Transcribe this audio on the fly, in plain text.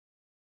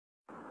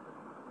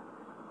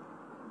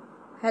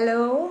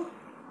Hello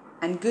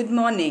and good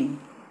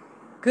morning.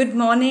 Good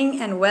morning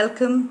and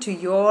welcome to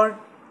your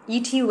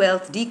ET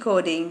Wealth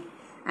Decoding,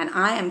 and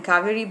I am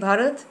Kaveri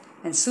Bharat,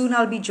 and soon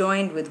I'll be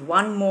joined with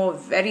one more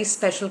very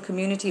special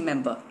community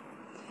member.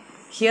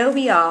 Here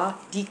we are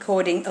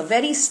decoding a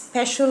very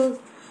special...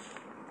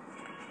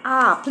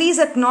 please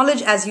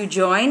acknowledge as you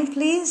join,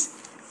 please,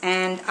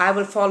 and I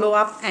will follow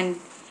up, and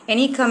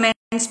any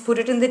comments put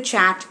it in the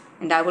chat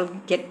and I will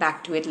get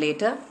back to it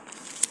later.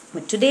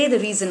 But today the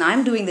reason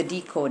I'm doing the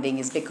decoding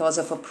is because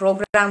of a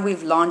program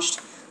we've launched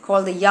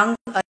called the Young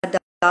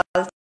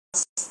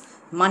Adults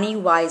Money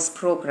Wise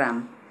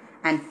Program.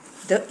 And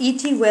the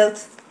ET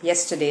Wealth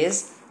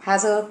yesterday's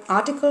has an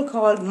article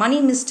called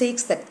Money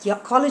Mistakes That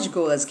College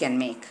Goers Can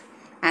Make.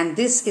 And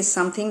this is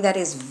something that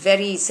is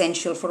very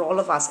essential for all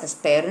of us as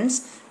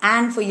parents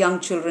and for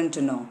young children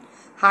to know.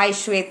 Hi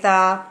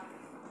Shweta,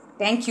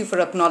 thank you for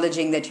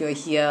acknowledging that you're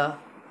here.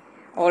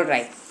 All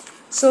right.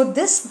 So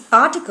this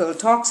article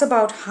talks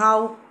about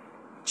how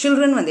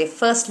children, when they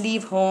first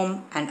leave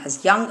home and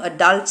as young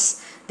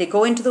adults, they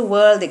go into the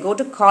world, they go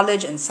to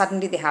college, and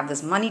suddenly they have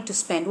this money to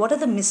spend. What are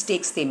the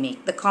mistakes they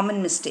make, the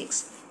common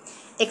mistakes?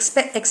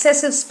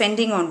 Excessive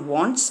spending on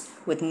wants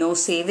with no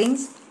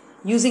savings,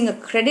 using a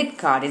credit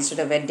card instead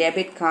of a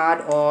debit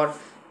card or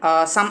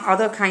some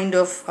other kind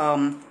of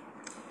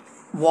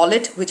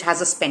wallet which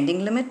has a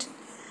spending limit.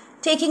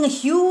 Taking a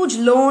huge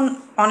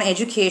loan on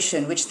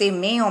education, which they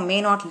may or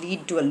may not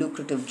lead to a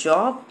lucrative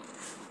job,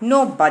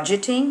 no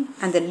budgeting,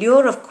 and the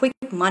lure of quick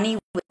money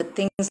with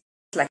things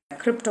like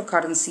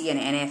cryptocurrency and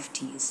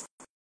NFTs.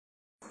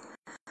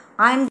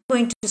 I'm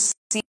going to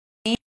see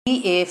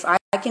if I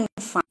can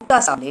find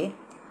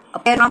a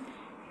parent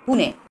from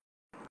Pune,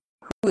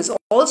 who is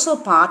also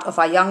part of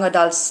our young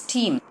adults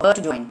team, to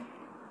join.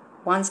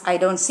 Once I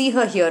don't see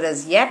her here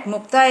as yet.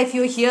 Mukta, if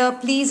you're here,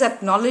 please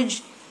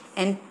acknowledge,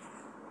 and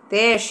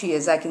there she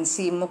is. I can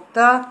see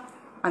Mukta.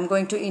 I'm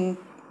going to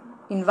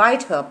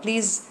invite her.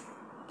 Please,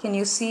 can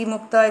you see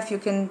Mukta if you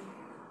can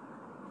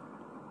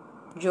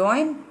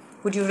join?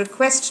 Would you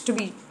request to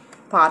be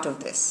part of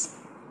this?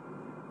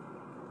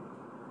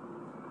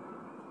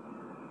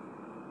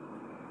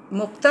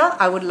 Mukta,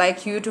 I would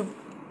like you to...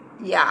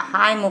 Yeah,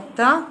 hi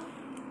Mukta.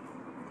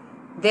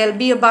 There'll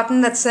be a button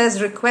that says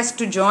request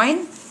to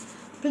join.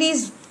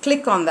 Please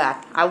click on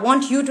that. I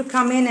want you to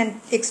come in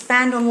and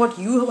expand on what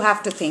you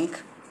have to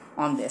think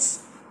on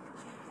this.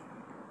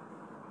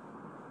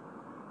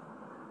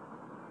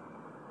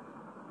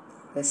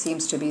 There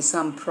seems to be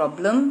some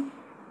problem.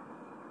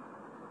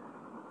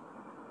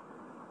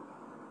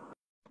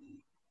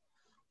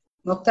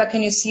 Mukta,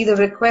 can you see the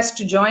request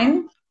to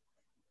join?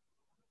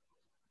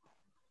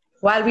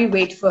 While we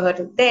wait for her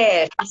to...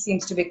 There, she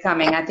seems to be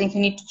coming. I think you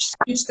need to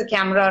switch the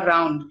camera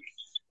around.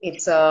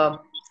 It's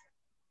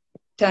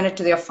turn it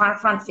to your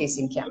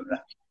front-facing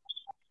camera.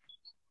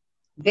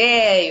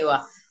 There you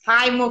are.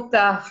 Hi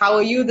Mukta, how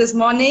are you this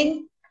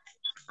morning?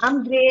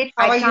 I'm great.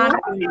 How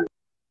are you?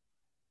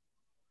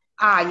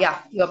 Yeah,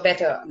 you're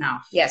better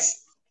now.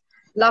 Yes.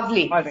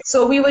 Lovely. Right.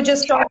 So we were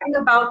just talking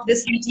about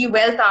this ET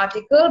Wealth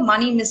article,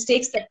 money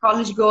mistakes that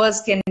college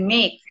goers can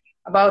make,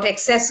 about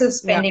excessive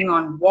spending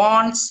on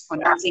wants, on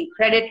using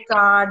credit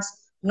cards,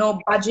 no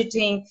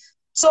budgeting.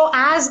 So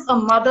as a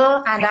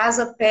mother and as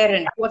a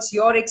parent, what's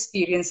your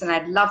experience? And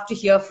I'd love to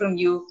hear from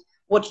you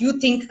what you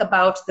think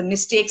about the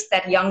mistakes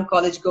that young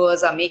college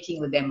goers are making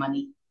with their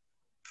money.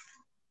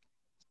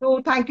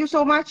 So thank you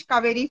so much,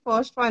 Kaveri,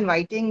 first for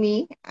inviting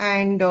me.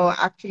 And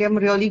actually, I'm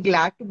really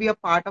glad to be a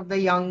part of the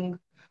young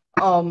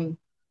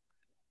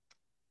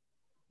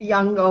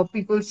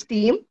people's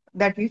team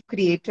that we've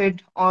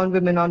created on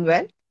Women on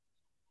Wealth.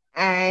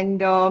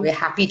 And we're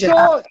happy to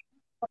have.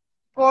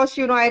 Of course,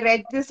 I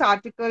read this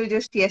article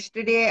just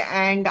yesterday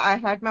and I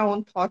had my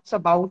own thoughts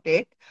about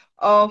it.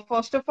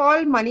 First of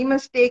all, money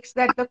mistakes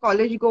that the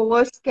college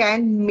goers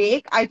can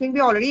make. I think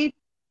we're already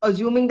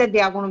assuming that they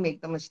are going to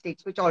make the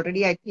mistakes, which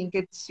already I think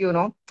it's,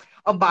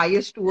 a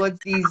bias towards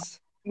these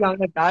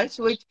young adults,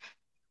 which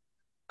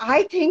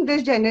I think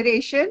this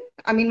generation,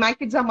 I mean, my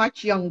kids are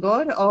much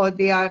younger.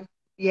 They are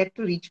yet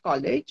to reach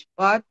college.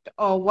 But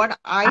what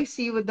I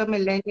see with the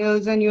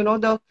millennials and,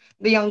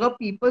 the younger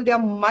people, they are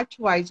much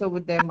wiser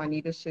with their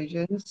money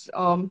decisions.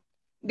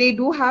 They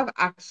do have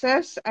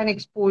access and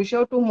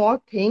exposure to more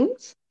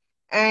things.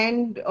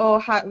 And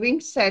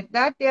having said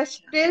that, they're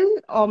still,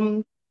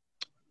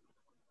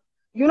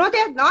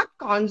 they're not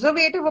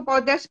conservative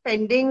about their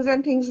spendings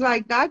and things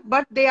like that,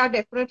 but they are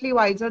definitely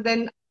wiser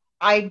than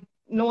I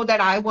know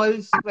that I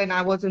was when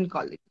I was in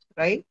college,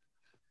 right?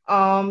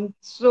 Yeah.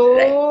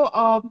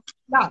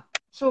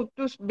 So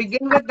to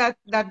begin with,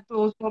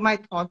 those were my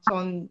thoughts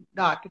on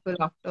the article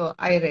after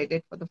I read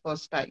it for the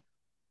first time.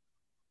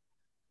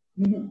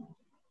 Mm-hmm.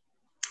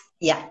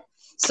 Yeah.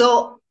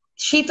 So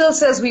Sheetal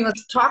says we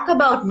must talk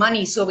about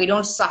money so we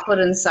don't suffer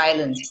in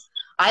silence.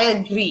 I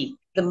agree.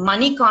 The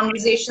money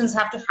conversations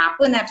have to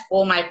happen at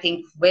home, I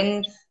think,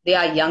 when they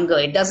are younger.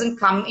 It doesn't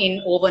come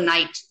in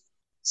overnight.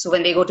 So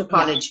when they go to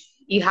college,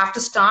 you have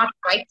to start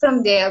right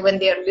from there when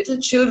they are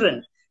little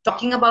children.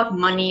 talking about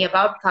money,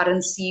 about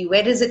currency,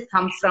 where does it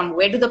come from?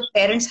 Where do the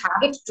parents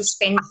have it to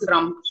spend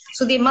from?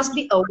 So they must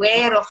be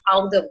aware of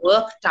how the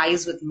work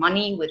ties with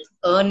money, with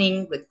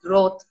earning, with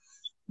growth.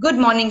 Good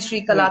morning, Right.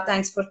 Shrikala.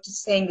 Thanks for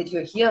saying that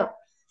you're here.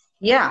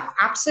 Yeah,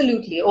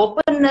 absolutely.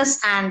 Openness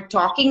and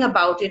talking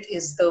about it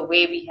is the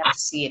way we have to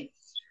see it.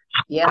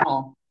 Yeah.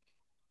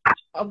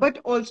 But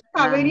also,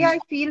 Kaveri, And I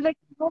feel that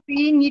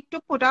we need to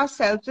put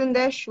ourselves in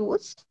their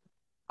shoes,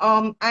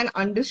 and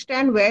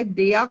understand where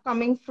they are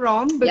coming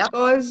from, yep,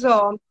 because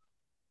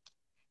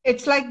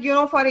it's like,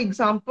 for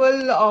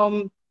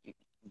example,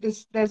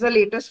 there's a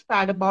latest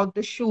fad about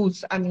the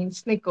shoes. I mean,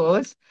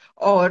 Snickers,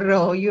 or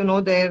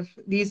there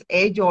these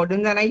Air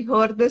Jordans, and I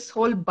heard this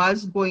whole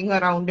buzz going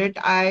around it.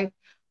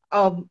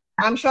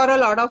 I'm sure a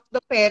lot of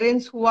the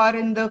parents who are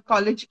in the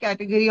college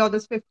category, or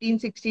this 15,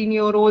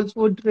 16-year-olds,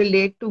 would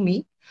relate to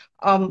me.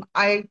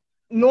 I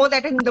know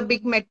that in the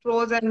big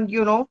metros, and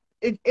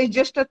it's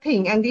just a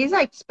thing, and these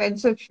are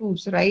expensive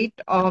shoes, right?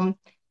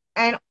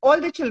 And all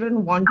the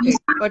children want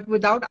it, but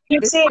without you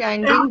say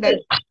understanding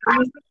that,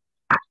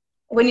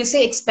 when you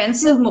say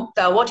expensive,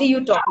 Mukta, what are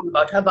you talking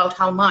about? About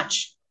how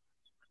much?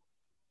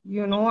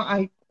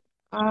 I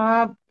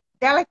uh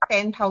they're like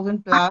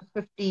 10,000 plus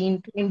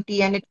 15,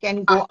 20, and it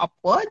can go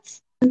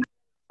upwards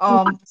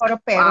for a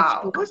pair of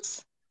Wow.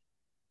 shoes.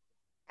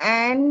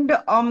 And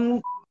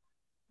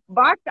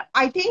but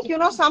I think,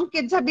 some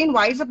kids have been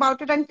wise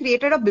about it and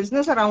created a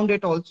business around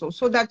it also.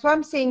 So that's why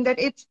I'm saying that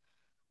it's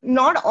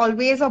not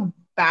always a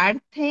bad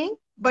thing,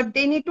 but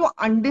they need to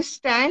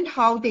understand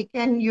how they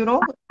can,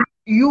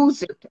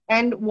 use it,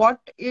 and what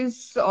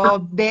is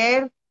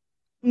their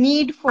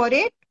need for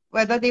it,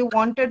 whether they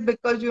want it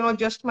because,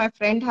 just my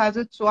friend has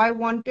it, so I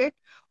want it,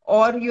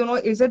 or,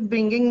 is it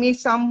bringing me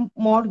some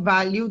more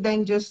value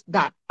than just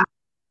that.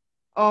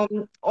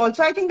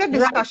 Also, I think the Right.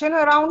 discussion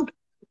around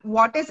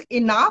what is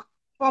enough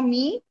for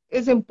me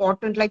is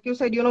important. Like you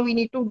said, we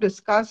need to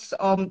discuss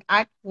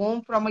at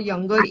home from a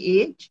younger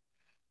age,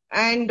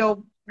 and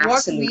what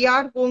Absolutely. we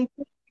are going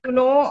to, you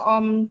know,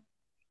 um,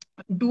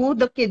 do,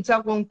 the kids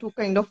are going to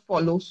kind of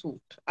follow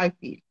suit, I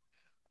feel.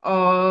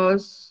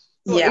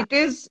 So Yeah. it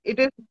is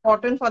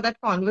important for that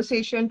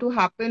conversation to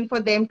happen, for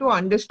them to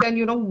understand,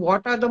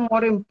 what are the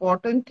more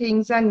important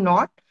things and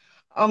not.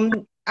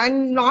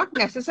 And not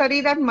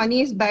necessary that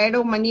money is bad,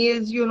 or money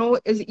is,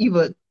 is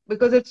evil,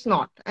 because it's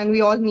not, and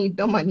we all need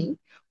the money.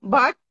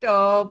 But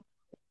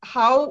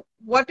how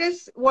what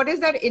is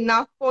that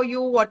enough for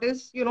you? What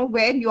is,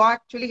 where you are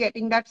actually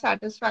getting that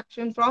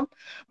satisfaction from?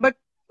 But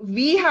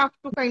we have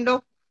to kind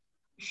of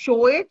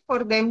show it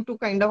for them to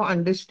kind of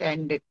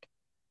understand it.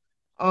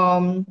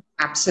 Um,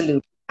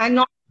 Absolutely. and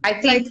not I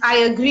like, think I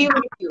agree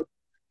with you.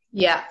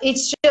 Yeah.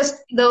 It's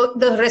just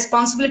the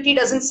responsibility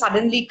doesn't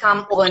suddenly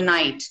come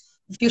overnight.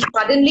 If you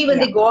suddenly, when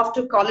yeah, they go off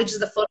to college,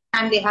 the first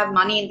time they have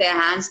money in their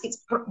hands,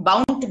 it's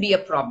bound to be a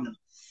problem.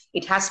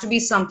 It has to be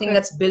something correct.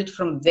 that's built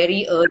from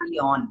very early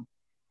on.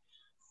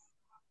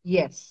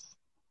 Yes.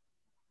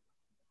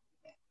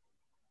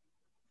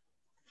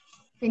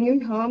 Can you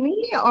hear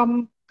me?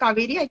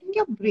 Kaveri, I think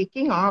you're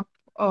breaking up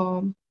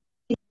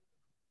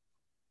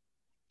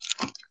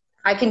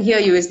I can hear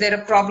you. Is there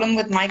a problem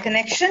with my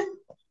connection?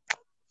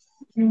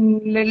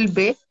 little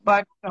bit,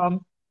 but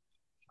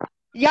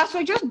yeah.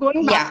 So just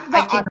going back Yeah, to the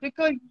I can.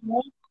 article,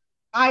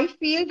 I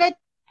feel that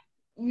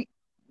we,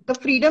 the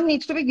freedom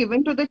needs to be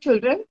given to the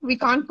children. We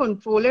can't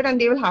control it, and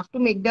they will have to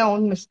make their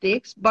own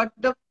mistakes. But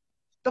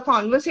the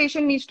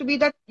conversation needs to be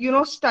that,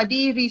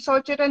 study,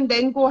 research it, and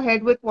then go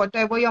ahead with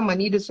whatever your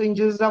money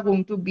decisions are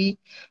going to be,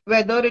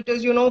 whether it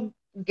is,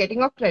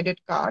 getting a credit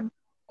card,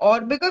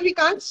 or because we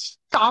can't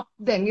stop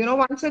them.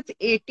 Once it's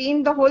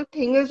 18, the whole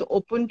thing is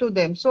open to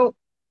them. So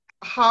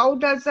how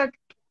does that,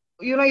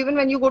 even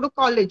when you go to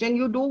college and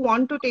you do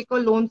want to take a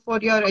loan for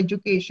your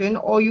education,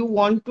 or you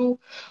want to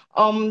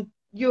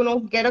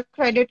get a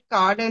credit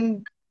card,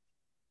 and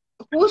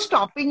who's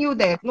stopping you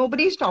there?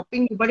 Nobody's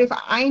stopping you. But if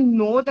I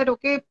know that,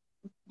 okay,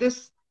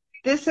 this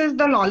this is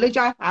the knowledge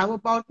I have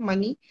about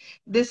money,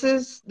 this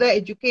is the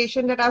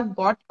education that I've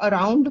got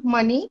around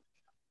money,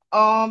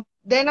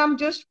 then I'm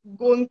just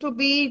going to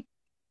be,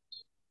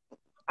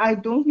 I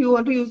don't you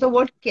want to use the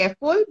word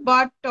careful,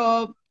 but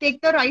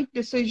take the right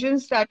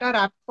decisions that are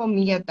apt for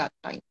me at that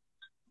time.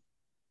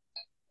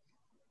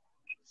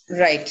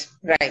 Right,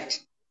 right.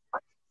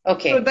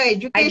 So Okay. the I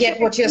education get I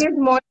what you're think is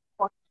more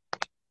important.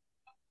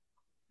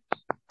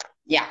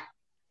 Yeah.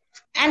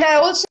 And I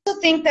also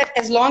think that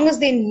as long as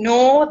they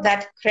know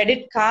that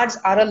credit cards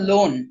are a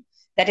loan,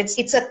 that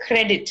it's a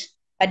credit,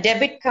 a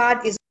debit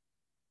card is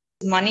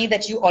money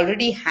that you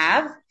already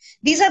have.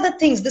 These are the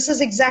things. This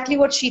is exactly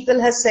what Sheetal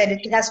has said.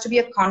 It has to be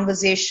a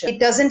conversation. It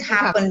doesn't It has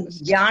happen.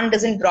 to be. Yarn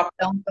doesn't drop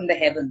down from the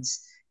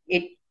heavens.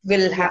 It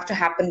will Yeah. have to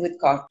happen with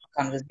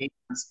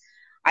conversations.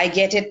 I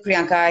get it,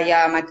 Priyanka.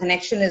 Yeah, my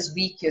connection is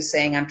weak, you're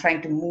saying. I'm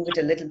trying to move it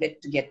a little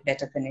bit to get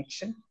better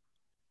connection.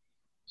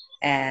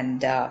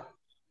 And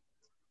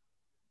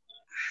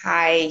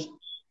hi.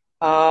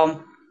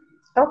 Um,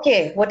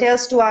 okay, what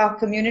else do our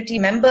community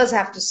members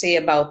have to say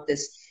about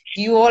this?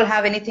 Do you all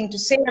have anything to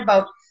say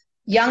about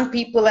young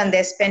people and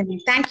their spending.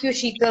 Thank you,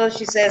 Sheetal.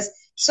 She says,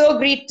 so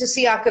great to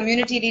see our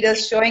community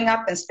leaders showing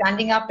up and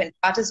standing up and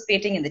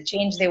participating in the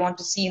change they want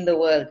to see in the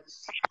world.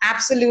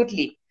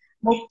 Absolutely.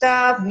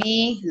 Mukta,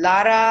 me,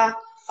 Lara,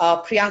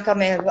 Priyanka,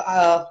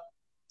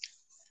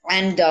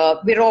 and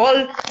we're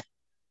all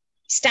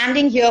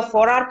standing here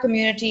for our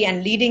community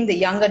and leading the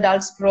young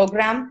adults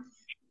program.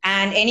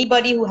 And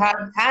anybody who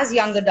has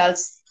young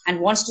adults and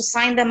wants to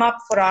sign them up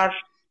for our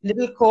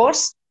little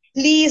course,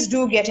 please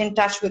do get in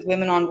touch with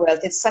Women on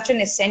Wealth. It's such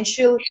an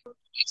essential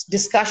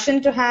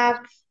discussion to have,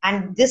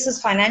 and this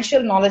is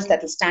financial knowledge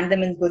that will stand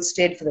them in good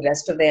stead for the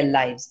rest of their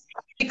lives.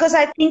 Because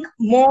I think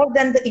more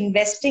than the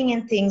investing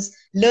in things,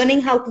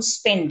 learning how to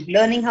spend,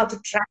 learning how to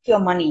track your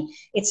money,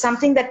 it's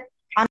something that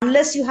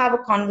unless you have a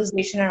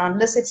conversation and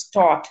unless it's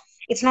taught,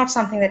 it's not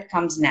something that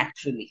comes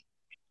naturally.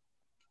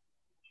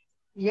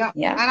 Yeah.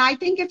 Yeah. And I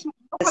think it's more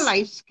of a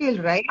life skill,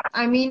 right?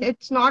 I mean,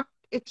 it's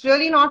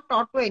really not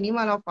taught to any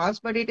one of us,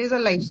 but it is a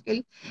life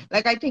skill.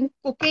 Like I think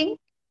cooking,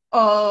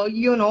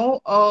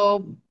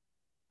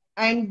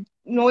 and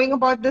knowing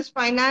about this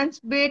finance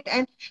bit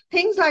and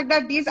things like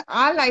that, these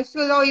are life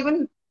skills, or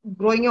even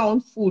growing your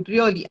own food,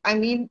 really. I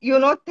mean,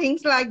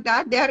 things like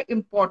that, they are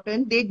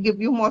important. They give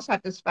you more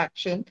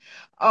satisfaction.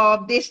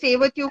 They stay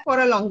with you for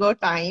a longer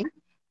time.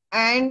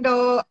 And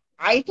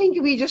I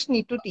think we just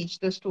need to teach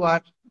this to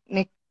our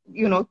next,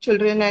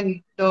 children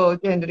and the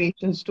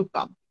generations to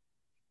come.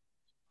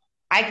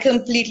 I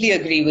completely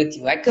agree with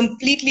you. I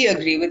completely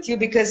agree with you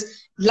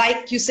because,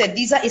 like you said,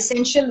 these are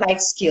essential life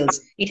skills.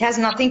 It has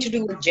nothing to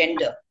do with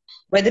gender.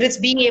 Whether it's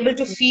being able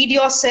to feed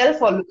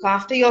yourself or look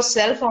after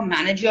yourself or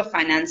manage your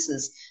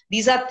finances,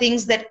 these are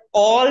things that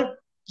all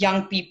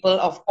young people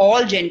of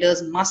all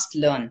genders must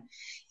learn.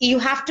 You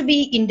have to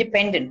be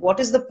independent. What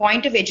is the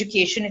point of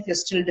education if you're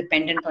still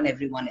dependent on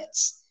everyone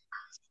else?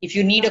 If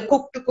you need a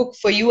cook to cook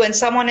for you and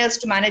someone else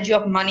to manage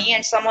your money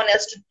and someone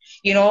else to,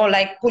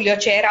 like pull your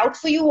chair out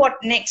for you, what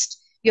next?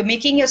 You're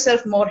making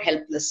yourself more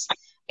helpless.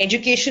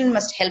 Education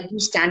must help you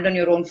stand on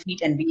your own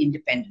feet and be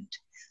independent.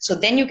 So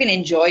then you can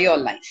enjoy your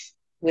life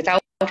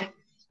without,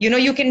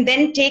 you can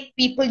then take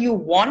people you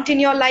want in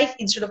your life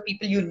instead of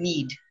people you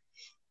need.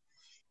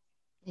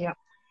 Yeah,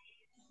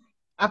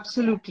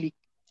 absolutely.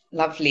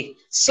 Lovely.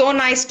 So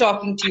nice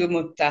talking to you,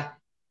 Mukta.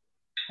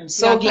 I'm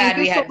so glad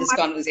we had this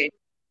conversation.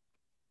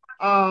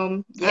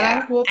 And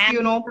I hope,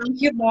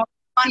 thank you more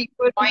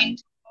people.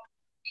 Point.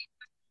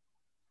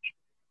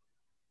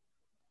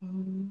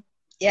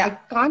 I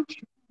can't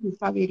hear you,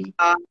 Kaveri.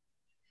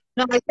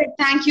 No, I said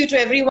thank you to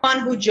everyone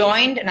who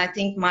joined, and I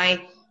think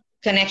my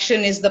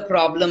connection is the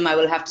problem. I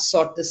will have to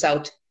sort this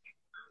out.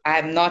 I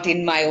am not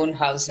in my own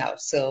house now,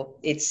 so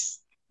it's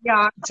a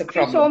problem. Thank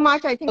you so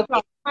much. I think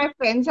my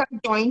friends have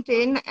joined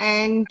in,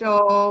 and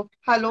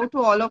hello to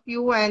all of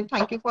you, and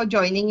thank you for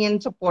joining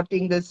in,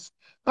 supporting this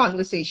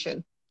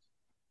conversation.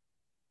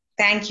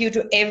 Thank you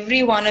to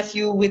every one of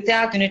you with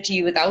our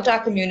community, without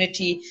our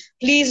community.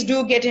 Please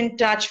do get in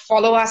touch,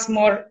 follow us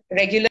more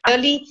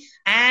regularly,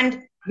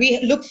 and we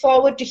look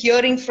forward to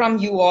hearing from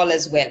you all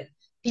as well.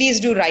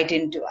 Please do write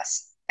in to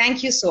us.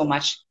 Thank you so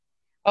much.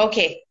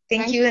 Okay,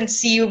 thank you and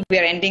see you. We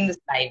are ending this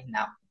live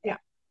now. Yeah.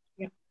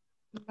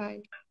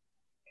 Bye.